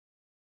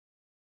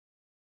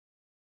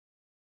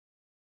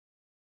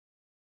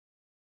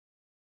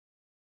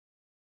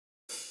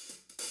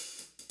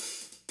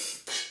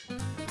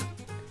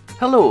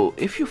Hello,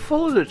 if you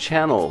follow the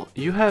channel,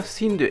 you have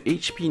seen the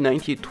HP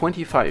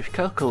 9825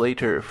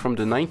 calculator from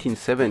the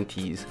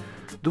 1970s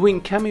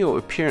doing cameo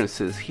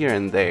appearances here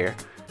and there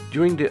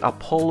during the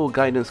Apollo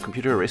Guidance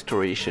Computer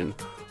Restoration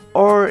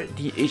or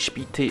the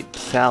HP Tape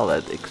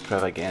Salad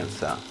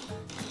extravaganza.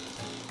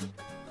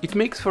 It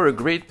makes for a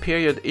great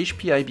period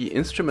HPIB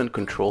instrument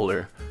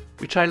controller,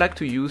 which I like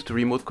to use to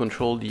remote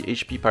control the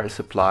HP power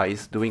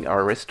supplies doing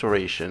our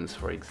restorations,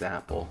 for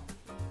example.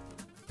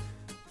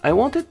 I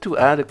wanted to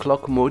add a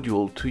clock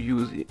module to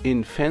use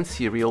in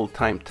fancy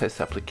real-time test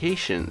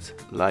applications,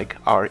 like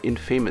our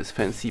infamous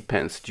fancy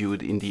pants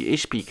dude in the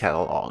HP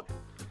catalog.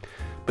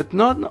 But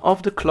none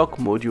of the clock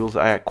modules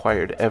I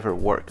acquired ever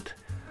worked.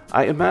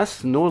 I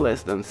amassed no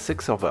less than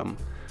 6 of them,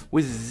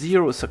 with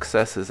 0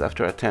 successes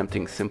after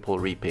attempting simple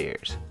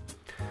repairs.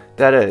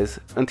 That is,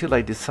 until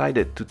I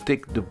decided to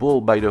take the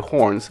bull by the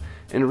horns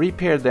and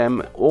repair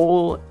them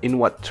all in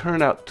what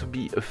turned out to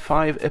be a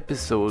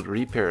 5-episode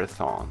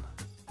repair-a-thon.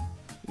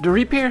 The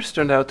repairs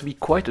turned out to be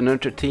quite an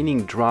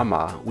entertaining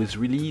drama, with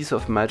release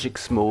of magic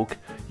smoke,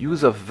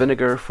 use of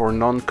vinegar for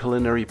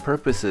non-culinary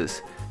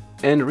purposes,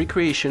 and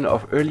recreation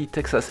of early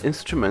Texas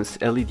Instruments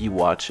LED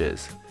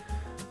watches.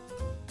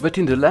 But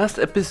in the last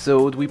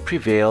episode we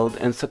prevailed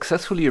and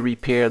successfully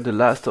repaired the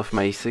last of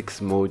my 6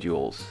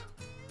 modules.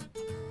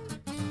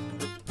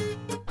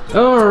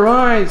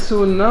 Alright,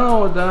 so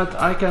now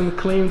that I can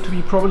claim to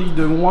be probably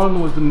the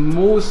one with the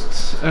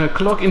most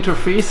clock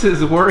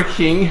interfaces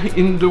working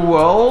in the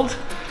world,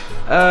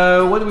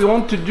 what do we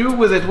want to do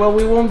with it? Well,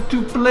 we want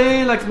to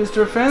play like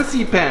Mr.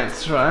 Fancy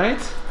Pants,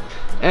 right?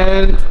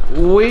 And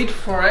wait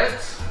for it,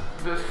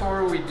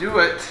 before we do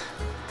it,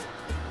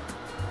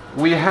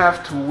 we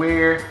have to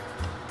wear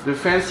the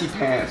fancy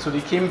pants. So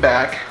they came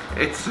back.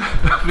 It's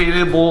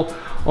available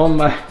on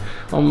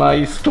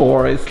my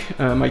store, it's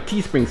my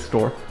Teespring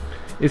store.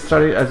 It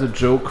started as a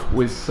joke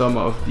with some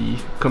of the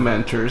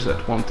commenters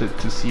that wanted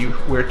to see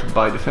where to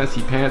buy the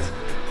fancy pants.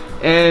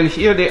 And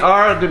here they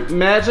are, the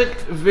Magic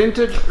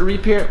Vintage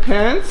Repair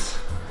Pants.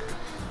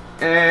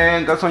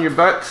 And that's on your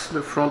butt.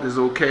 The front is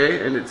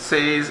okay. And it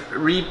says,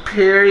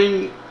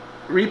 repairs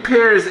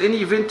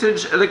any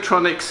vintage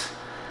electronics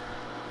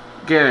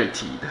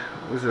guaranteed.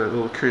 With a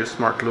little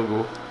CuriousMarc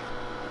logo.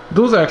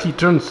 Those actually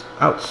turns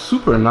out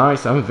super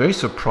nice. I'm very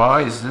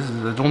surprised.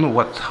 I don't know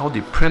how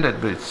they print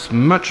it, but it's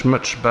much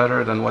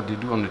better than what they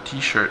do on the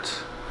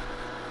t-shirts.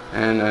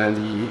 And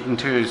the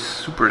interior is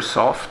super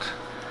soft,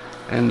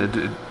 and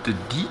the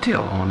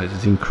detail on it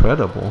is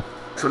incredible.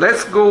 So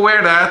let's go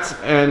wear that,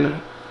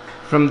 and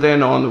from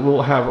then on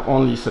we'll have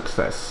only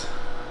success.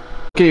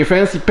 Okay,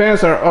 fancy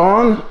pants are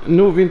on.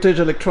 No vintage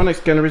electronics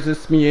can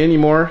resist me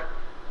anymore.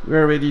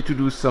 We're ready to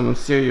do some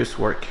serious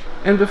work.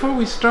 And before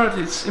we start,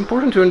 it's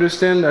important to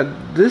understand that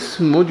this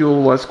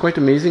module was quite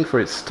amazing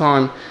for its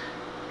time,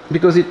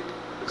 because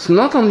it's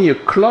not only a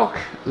clock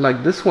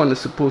like this one is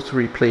supposed to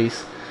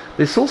replace,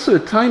 there's also a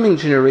timing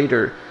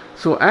generator.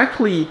 So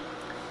actually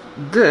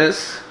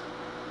this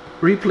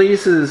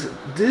replaces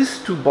these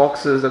 2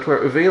 boxes that were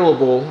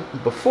available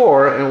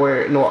before, and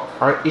where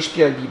our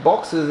HPIB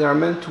boxes, they are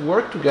meant to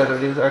work together.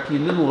 There's actually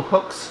little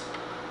hooks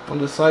on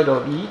the side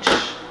of each.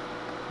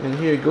 And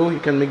here you go, you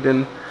can make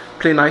them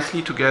play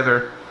nicely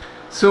together.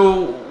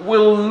 So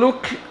we'll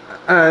look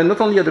not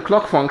only at the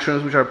clock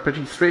functions, which are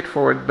pretty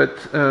straightforward, but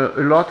a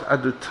lot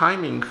at the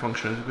timing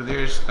functions. Because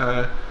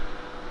there's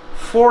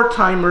 4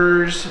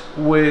 timers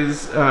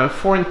with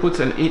 4 inputs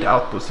and 8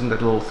 outputs in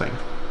that little thing.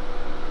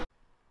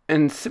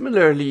 And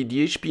similarly,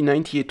 the HP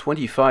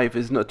 9825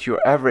 is not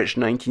your average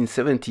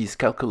 1970s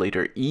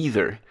calculator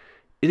either.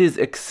 It is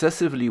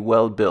excessively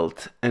well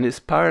built and is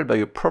powered by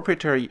a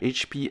proprietary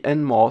HP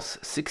NMOS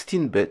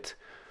 16-bit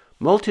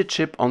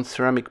multi-chip on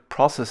ceramic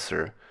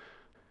processor.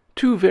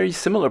 2 very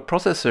similar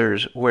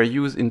processors were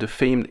used in the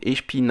famed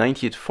HP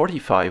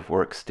 9845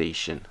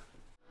 workstation.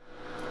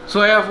 So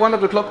I have one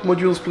of the clock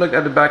modules plugged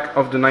at the back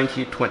of the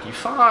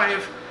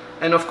 9825,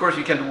 and of course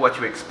you can do what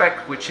you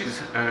expect, which is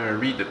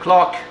read the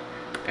clock,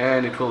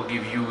 and it will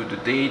give you the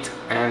date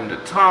and the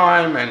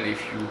time, and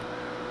if you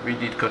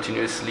read it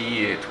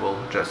continuously, it will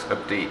just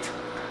update.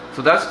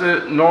 So that's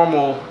the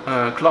normal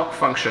clock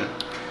function.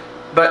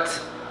 But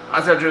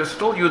as I just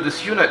told you,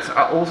 this unit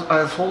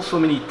has also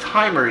many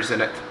timers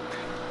in it.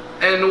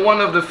 And one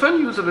of the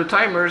fun use of the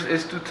timers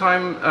is to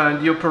time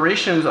the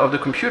operations of the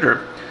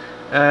computer.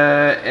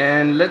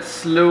 And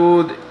let's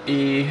load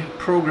a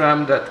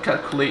program that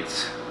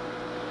calculates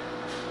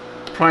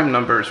prime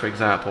numbers, for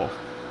example.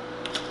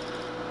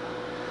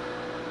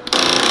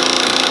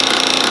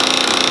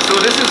 So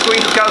this is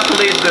going to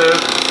calculate the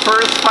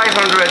first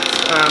 500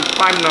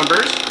 prime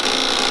numbers,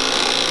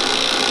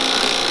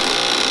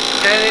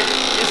 and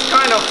it's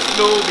kind of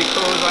slow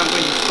because I'm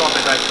going to stop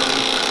it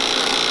actually.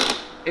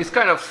 It's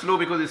kind of slow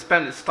because it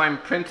spent its time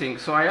printing.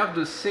 So I have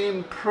the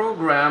same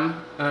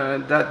program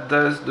that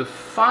does the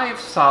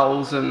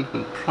 5,000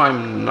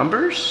 prime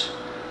numbers.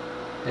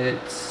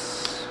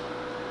 It's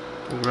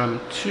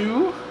program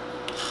 2,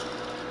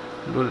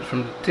 load it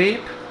from the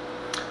tape,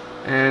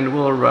 and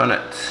we'll run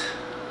it.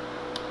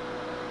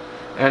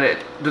 and it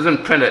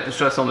doesn't print it, it's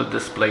just on the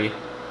display.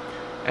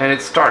 And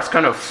it starts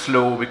kind of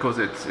slow because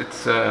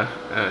it's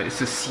a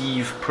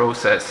sieve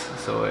process,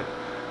 so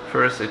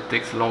first it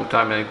takes a long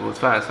time and it goes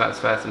fast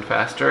and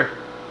faster.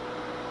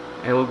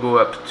 It will go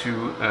up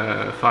to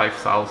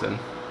 5,000,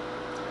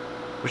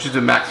 which is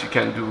the max you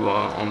can do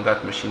on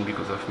that machine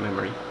because of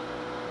memory.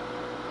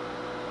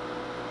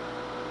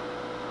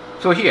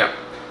 So here,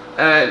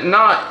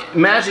 now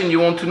imagine you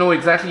want to know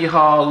exactly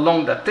how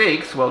long that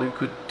takes. Well, you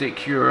could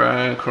take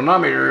your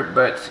chronometer,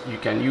 but you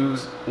can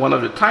use one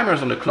of the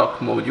timers on the clock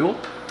module.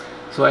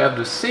 So I have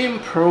the same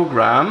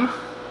program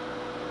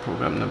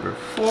number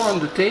 4 on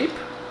the tape.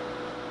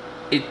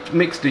 It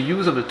makes the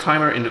use of the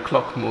timer in the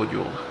clock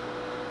module.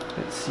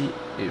 Let's see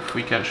if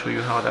we can show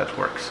you how that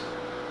works.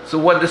 So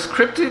what the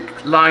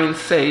scripted line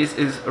says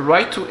is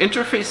write to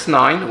interface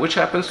 9, which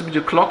happens to be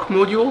the clock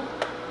module.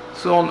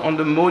 So on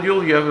the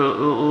module you have a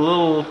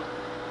little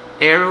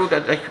arrow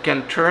that you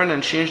can turn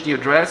and change the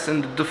address,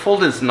 and the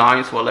default is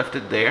 9, so I left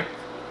it there.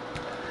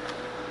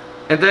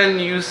 And then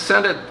you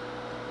send it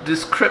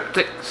this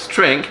cryptic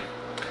string,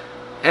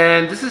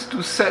 and this is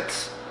to set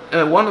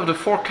one of the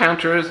 4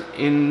 counters,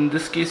 in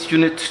this case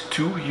unit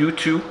 2,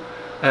 U2,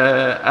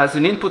 as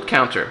an input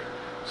counter.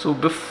 So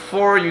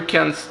before you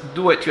can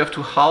do it, you have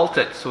to halt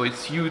it. So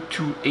it's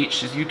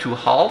U2H is U2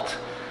 halt.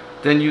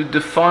 Then you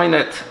define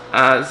it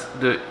as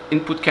the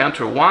input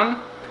counter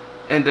 1,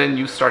 and then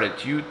you start it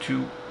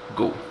U2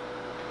 go.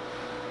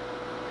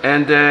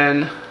 And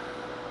then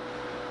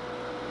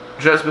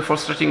just before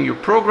starting your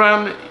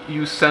program,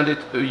 you send it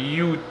a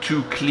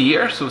U2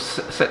 clear, so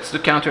sets the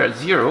counter at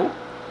 0.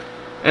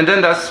 And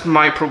then that's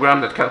my program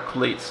that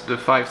calculates the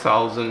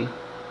 5,000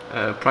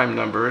 prime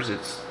numbers.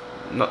 It's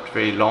not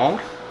very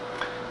long,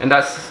 and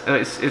that's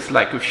it's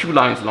like a few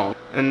lines long.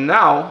 And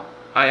now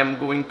I am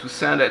going to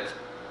send it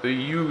a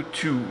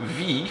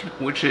U2V,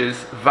 which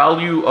is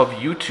value of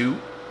U2,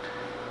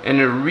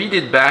 and read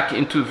it back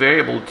into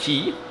variable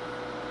T,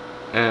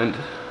 and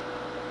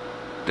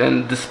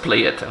then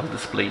display it. I'll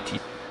display T.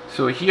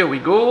 So here we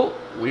go,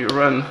 we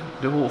run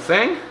the whole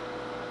thing,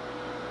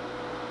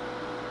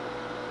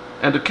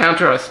 and the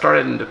counter has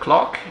started in the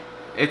clock.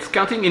 It's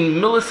counting in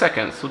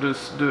milliseconds,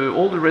 so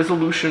all the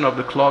resolution of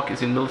the clock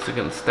is in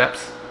millisecond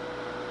steps.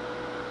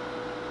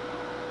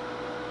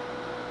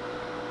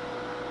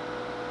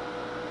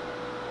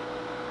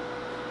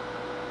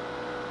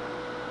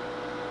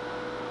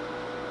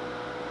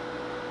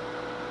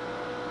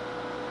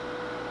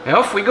 And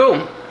off we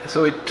go.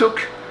 So it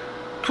took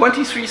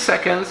 23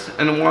 seconds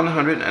and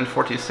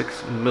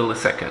 146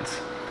 milliseconds.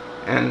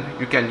 And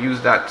you can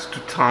use that to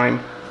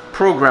time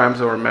programs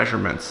or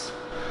measurements.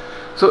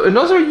 So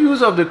another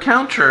use of the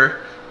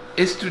counter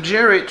is to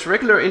generate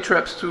regular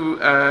interrupts to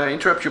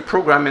interrupt your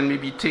program and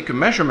maybe take a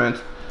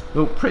measurement.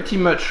 So pretty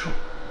much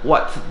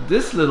what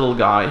this little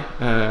guy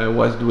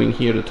was doing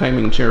here, the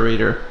timing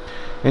generator.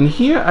 And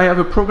here I have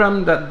a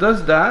program that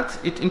does that.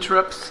 It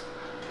interrupts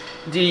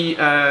the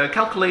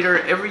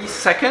calculator every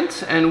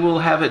second and will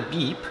have a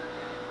beep,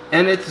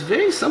 and it's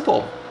very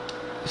simple.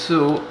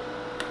 So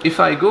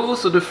if I go,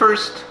 so the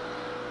first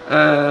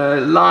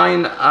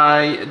line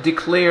I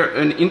declare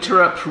an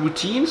interrupt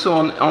routine. So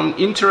on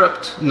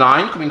interrupt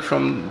 9 coming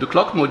from the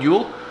clock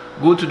module,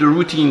 go to the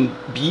routine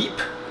beep,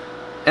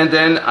 and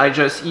then I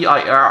just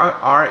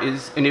EIR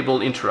is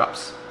enable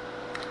interrupts.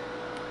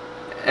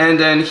 And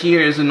then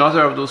here is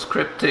another of those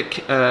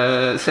cryptic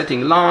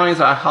setting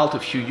lines. I halt a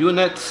few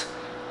units.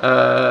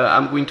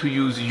 I'm going to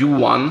use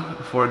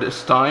U1 for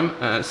this time,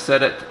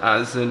 set it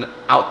as an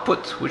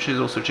output, which is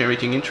also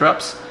generating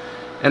interrupts,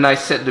 and I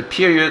set the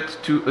period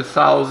to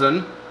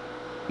 1,000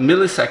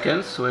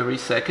 milliseconds, so every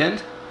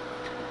second,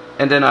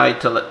 and then I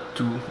tell it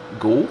to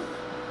go,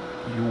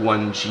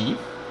 U1G,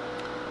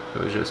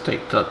 so I just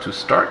take that to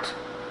start,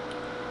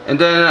 and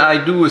then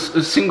I do a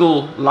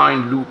single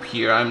line loop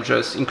here. I'm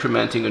just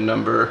incrementing a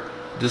number,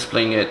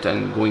 displaying it,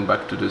 and going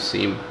back to the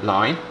same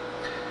line.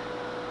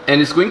 And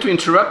it's going to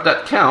interrupt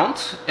that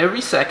count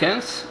every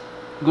second,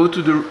 go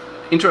to the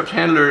interrupt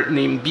handler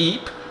named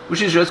beep,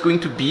 which is just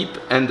going to beep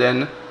and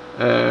then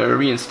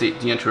reinstate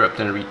the interrupt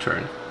and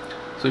return.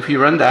 So if we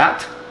run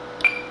that,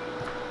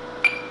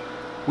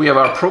 we have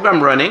our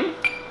program running,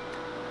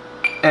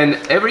 and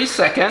every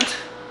second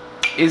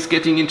is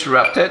getting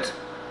interrupted.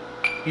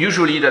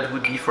 Usually that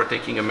would be for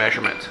taking a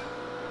measurement.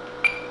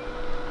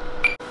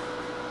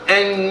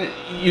 And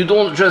you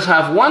don't just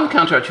have one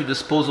counter at your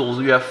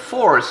disposal, you have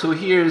 4. So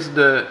here's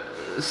the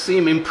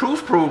same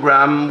improved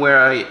program where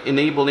I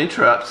enable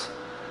interrupts,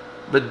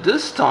 but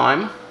this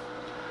time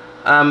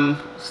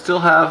still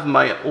have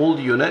my old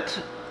unit,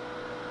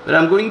 but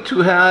I'm going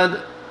to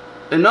add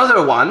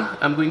another one.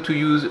 I'm going to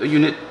use a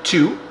unit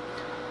 2,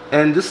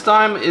 and this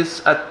time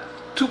is at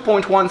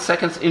 2.1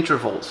 seconds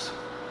intervals,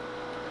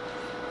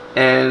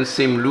 and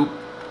same loop,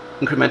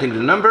 incrementing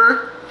the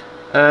number.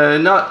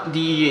 Now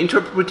the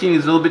interrupt routine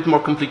is a little bit more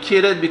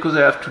complicated because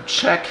I have to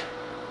check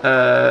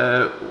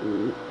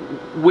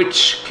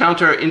which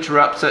counter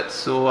interrupts it,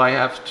 so I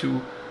have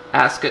to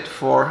ask it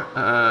for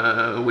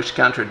which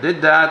counter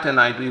did that, and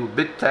I do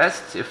bit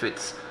tests. If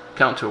it's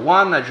counter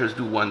 1, I just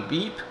do 1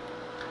 beep.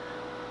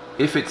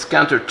 If it's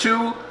counter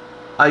 2,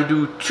 I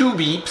do 2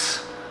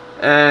 beeps,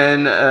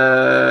 and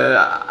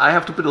I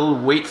have to put a little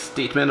wait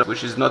statement,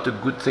 which is not a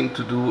good thing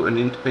to do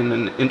in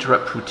an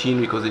interrupt routine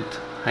because it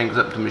hangs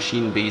up the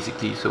machine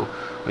basically. So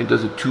when it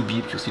does a 2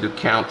 beep, you see the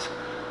count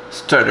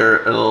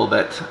stutter a little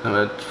bit.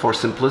 For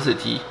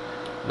simplicity,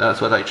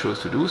 that's what I chose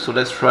to do. So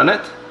let's run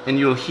it, and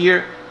you'll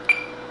hear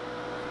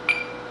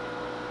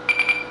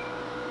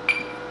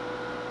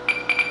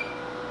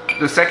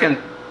the second,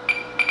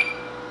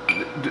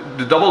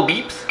 the double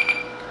beeps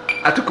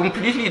at a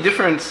completely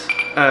different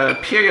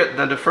period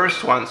than the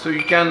first one. So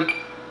you can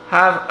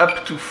have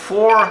up to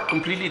 4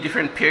 completely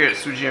different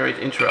periods to generate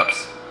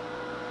interrupts.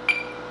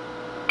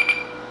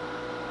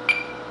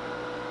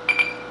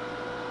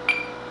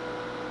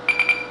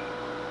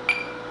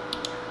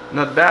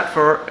 Not bad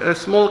for a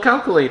small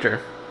calculator.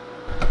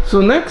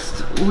 So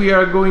next we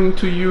are going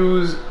to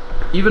use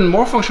even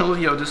more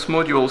functionality of this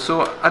module.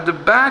 So at the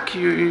back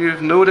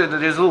you've noted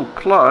that there's a little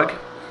plug,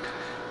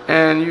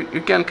 and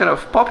you can kind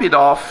of pop it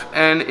off,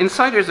 and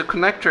inside there's a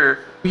connector.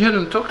 We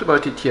hadn't talked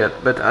about it yet,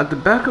 but at the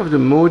back of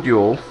the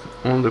module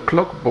on the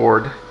clock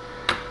board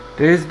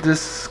there's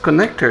this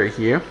connector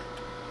here,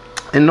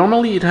 and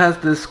normally it has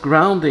this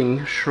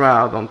grounding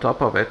shroud on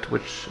top of it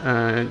which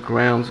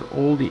grounds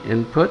all the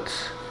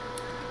inputs.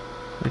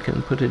 I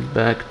can put it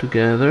back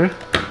together,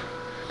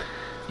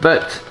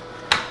 but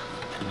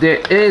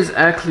there is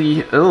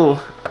actually a little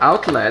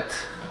outlet.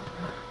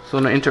 So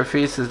on the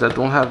interfaces that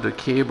don't have the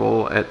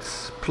cable,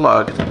 it's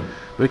plugged.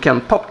 We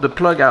can pop the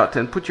plug out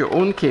and put your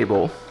own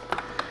cable,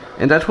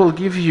 and that will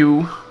give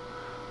you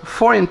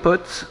 4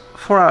 inputs,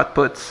 4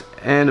 outputs,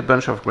 and a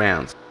bunch of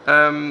grounds.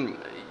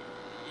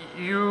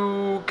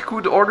 You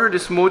could order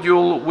this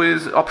module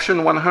with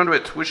option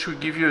 100, which would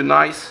give you a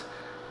nice,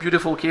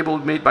 beautiful cable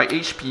made by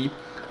HP.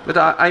 But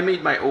I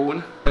made my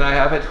own, and I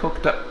have it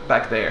hooked up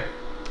back there.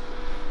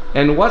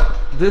 And what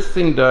this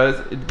thing does,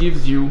 it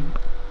gives you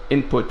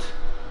input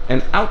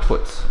and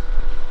outputs.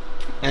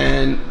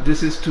 And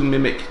this is to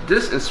mimic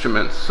this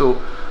instrument.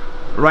 So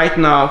right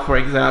now, for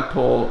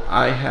example,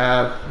 I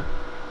have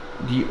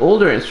the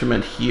older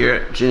instrument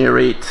here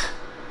generate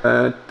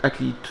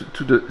actually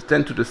to the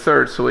 10 to the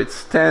third, so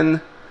it's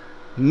 10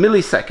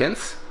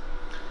 milliseconds.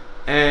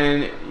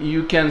 And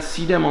you can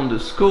see them on the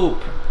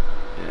scope.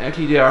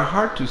 Actually, they are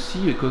hard to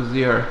see because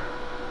they are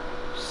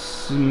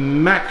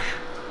smack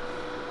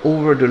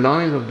over the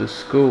lines of the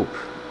scope.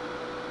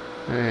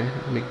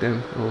 Make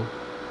them a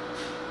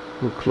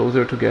little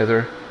closer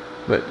together.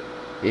 But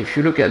if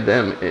you look at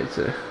them, it's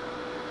a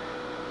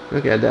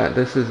look at that.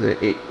 This is a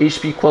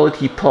HP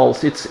quality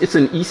pulse. It's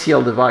an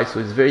ECL device, so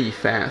it's very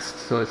fast.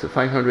 So it's a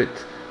 500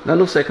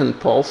 nanosecond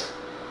pulse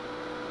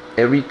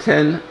every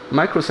 10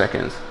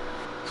 microseconds.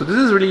 So this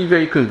is really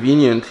very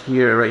convenient.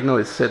 Here right now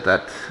it's set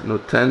at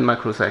 10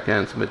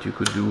 microseconds, but you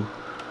could do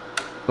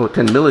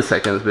 10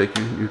 milliseconds, but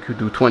you could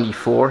do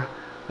 24,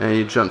 and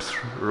it jumps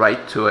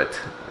right to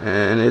it,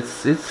 and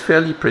it's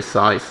fairly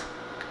precise.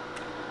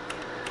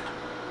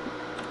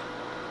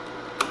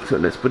 So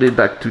let's put it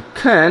back to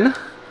 10,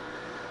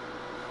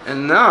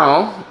 and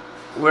now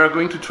we're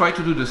going to try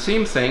to do the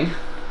same thing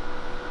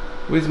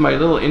with my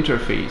little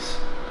interface.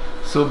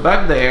 So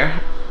back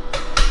there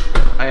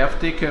I have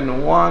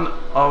taken one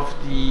of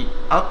the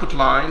output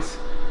lines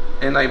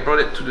and I brought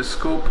it to the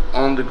scope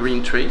on the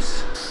green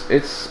trace.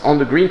 It's on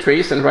the green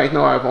trace, and right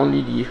now I have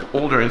only the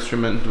older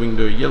instrument doing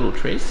the yellow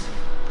trace.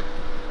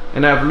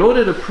 And I've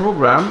loaded a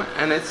program,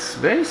 and it's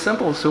very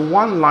simple. So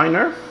one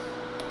liner.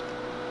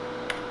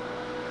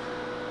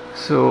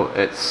 So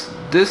it's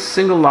this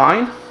single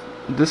line.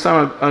 This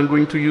time I'm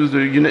going to use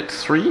the unit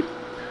 3.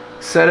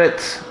 Set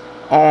it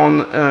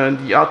on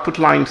the output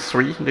line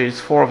 3. There's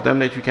 4 of them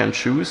that you can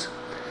choose.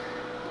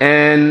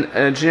 And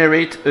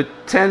generate a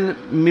 10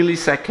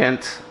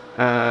 millisecond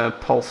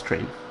pulse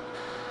train.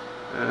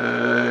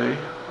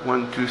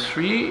 1, 2,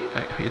 3.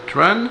 I hit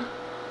run.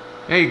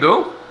 There you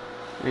go.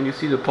 And you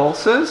see the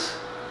pulses.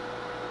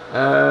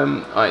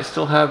 I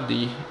still have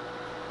the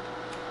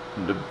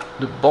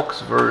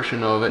box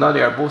version of it. Now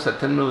they are both at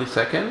 10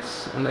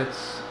 milliseconds. And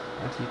let's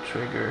actually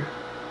trigger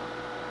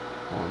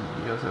on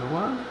the other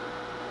one.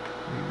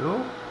 There you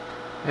go.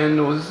 And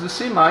it was the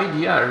same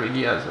idea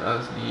really as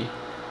the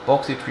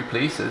box it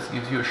replaces.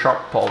 Gives you a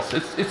sharp pulse.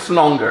 It's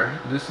longer.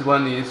 This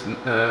one is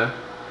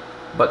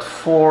but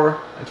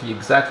actually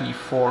exactly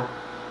 4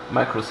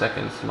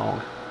 microseconds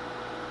long.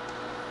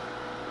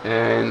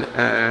 And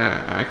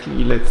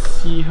actually let's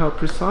see how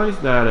precise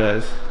that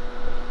is.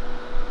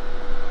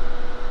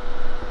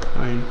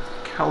 I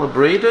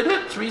calibrated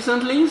it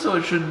recently, so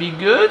it should be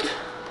good.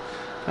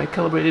 I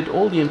calibrated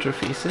all the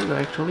interfaces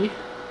actually.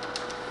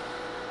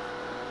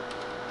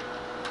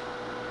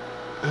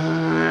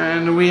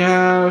 And we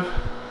have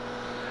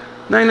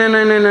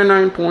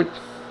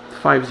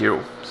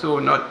 99999.50, so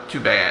not too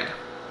bad.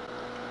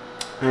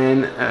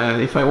 And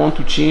if I want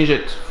to change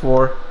it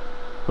for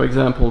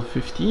example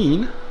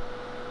 15,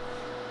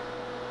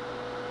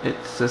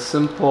 it's a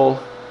simple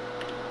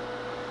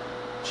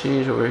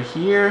change over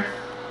here.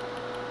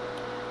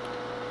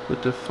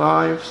 put the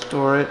 5,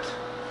 store it.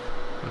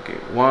 Okay,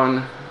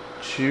 1,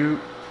 2,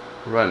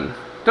 run.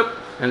 Top,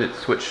 and it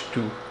switched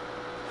to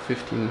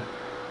 15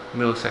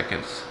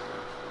 milliseconds.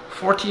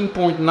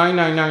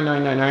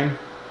 14.999999.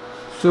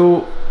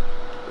 So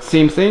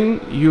same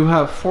thing, you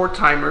have 4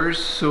 timers,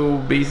 so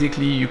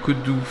basically you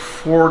could do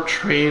 4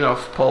 train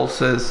of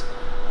pulses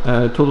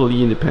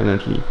totally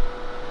independently.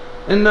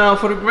 And now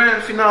for the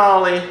grand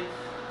finale,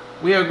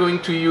 we are going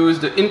to use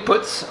the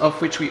inputs,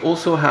 of which we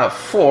also have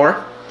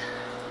 4.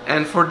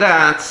 And for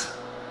that,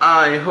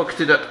 I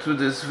hooked it up to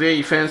this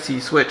very fancy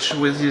switch,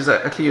 which is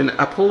actually an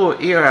Apollo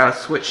era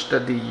switch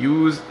that they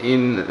use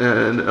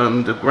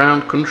on the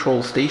ground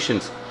control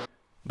stations.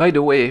 By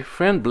the way,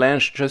 friend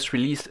Blanche just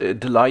released a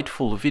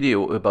delightful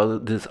video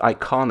about these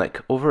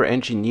iconic,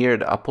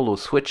 over-engineered Apollo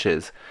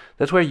switches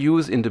that were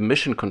used in the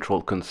mission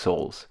control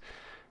consoles.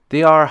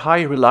 They are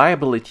high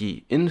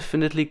reliability,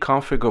 infinitely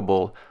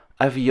configurable,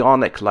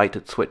 avionic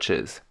lighted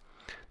switches.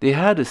 They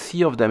had a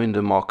sea of them in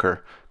the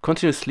mocker,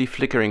 continuously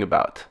flickering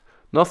about.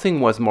 Nothing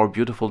was more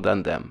beautiful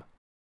than them.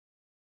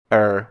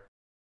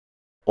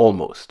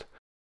 Almost.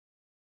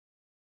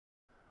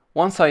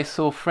 Once I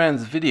saw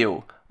friend's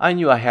video, I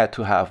knew I had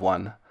to have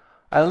one.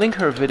 I'll link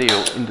her video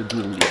in the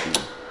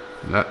doodly-doo.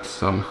 That's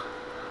some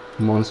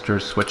monster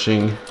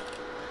switching,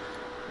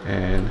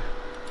 and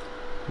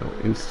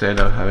instead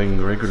of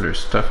having regular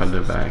stuff at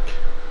the back,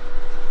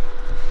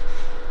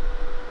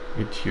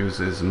 it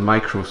uses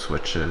micro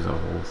switches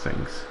of all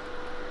things.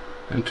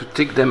 And to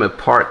take them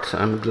apart,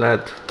 I'm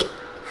glad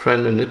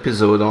friend an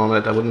episode on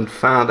it. I wouldn't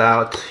found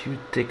out. You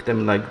take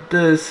them like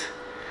this,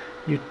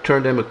 you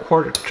turn them a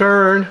quarter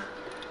turn,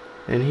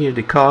 and here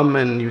they come,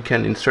 and you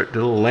can insert the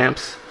little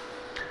lamps.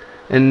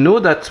 And know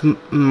that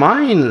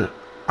mine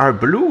are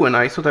blue, and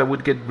I thought I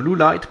would get blue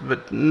light,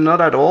 but not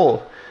at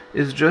all.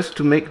 It's just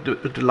to make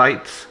the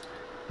lights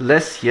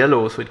less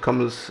yellow, so it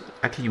comes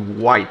actually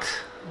white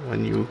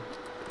when you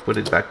put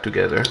it back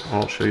together.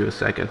 I'll show you a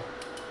second.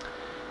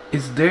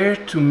 It's there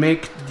to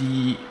make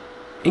the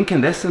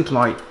incandescent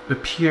light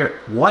appear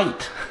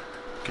white.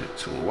 Okay,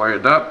 it's all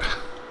wired up.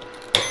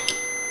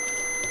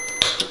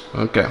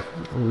 Okay,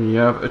 we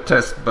have a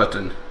test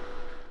button.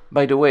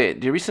 By the way,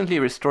 they recently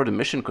restored the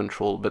mission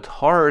control, but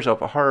horrors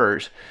of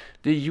horrors,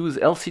 they use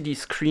LCD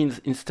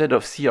screens instead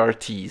of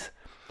CRTs.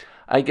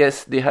 I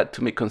guess they had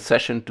to make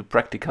concession to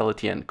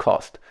practicality and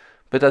cost,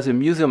 but as a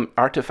museum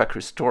artifact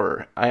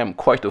restorer, I am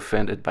quite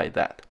offended by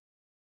that.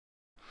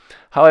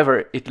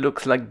 However, it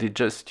looks like they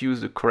just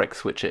used the correct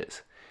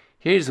switches.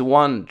 Here's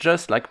one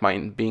just like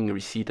mine being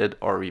reseated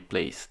or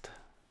replaced.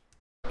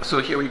 So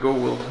here we go,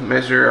 we'll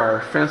measure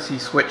our fancy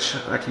switch,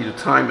 actually the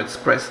time it's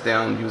pressed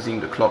down using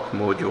the clock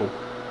module.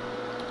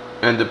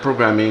 And the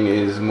programming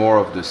is more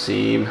of the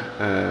same.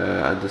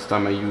 At this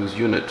time I use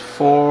unit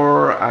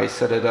 4. I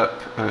set it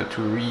up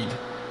to read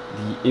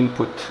the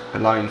input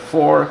line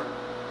 4.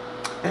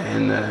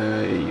 And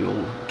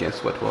you'll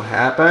guess what will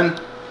happen.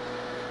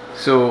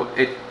 So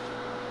it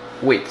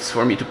waits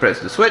for me to press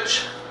the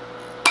switch.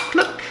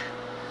 Click.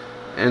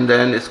 And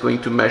then it's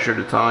going to measure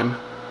the time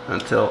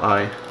until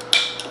I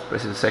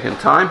press it a second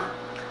time.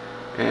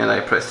 And I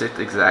press it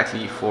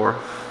exactly for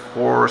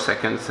 4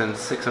 seconds and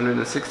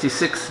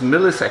 666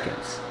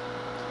 milliseconds.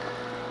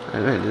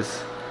 And it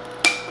is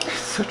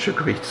such a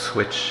great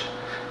switch.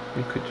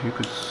 You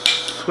could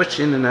switch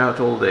in and out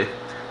all day,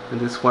 and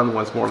this one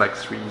was more like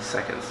 3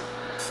 seconds.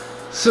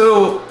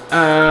 So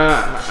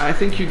I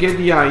think you get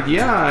the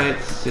idea.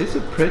 It's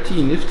a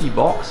pretty nifty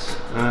box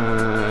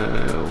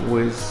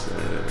with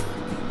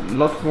a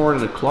lot more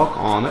than a clock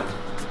on it,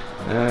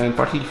 and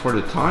partly for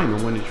the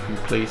time when it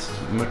replaced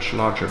much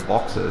larger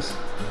boxes.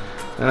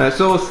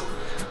 So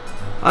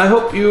I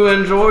hope you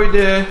enjoyed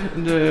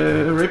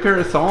the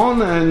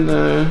repair-a-thon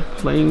and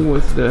playing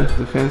with the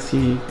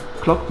fancy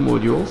clock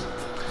modules.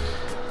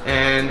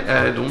 And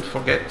don't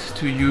forget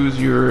to use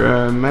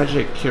your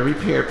magic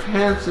repair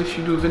pants if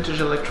you do vintage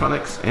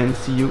electronics, and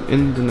see you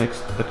in the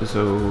next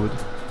episode.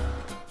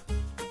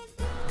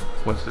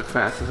 What's the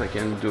fastest I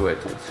can do it?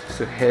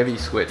 It's a heavy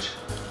switch.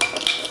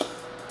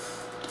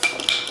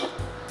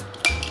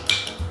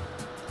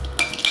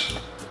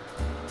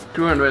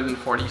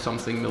 $240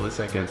 something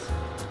milliseconds.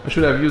 I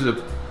should have used a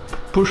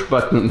push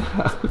button.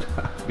 That would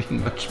have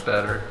been much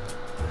better.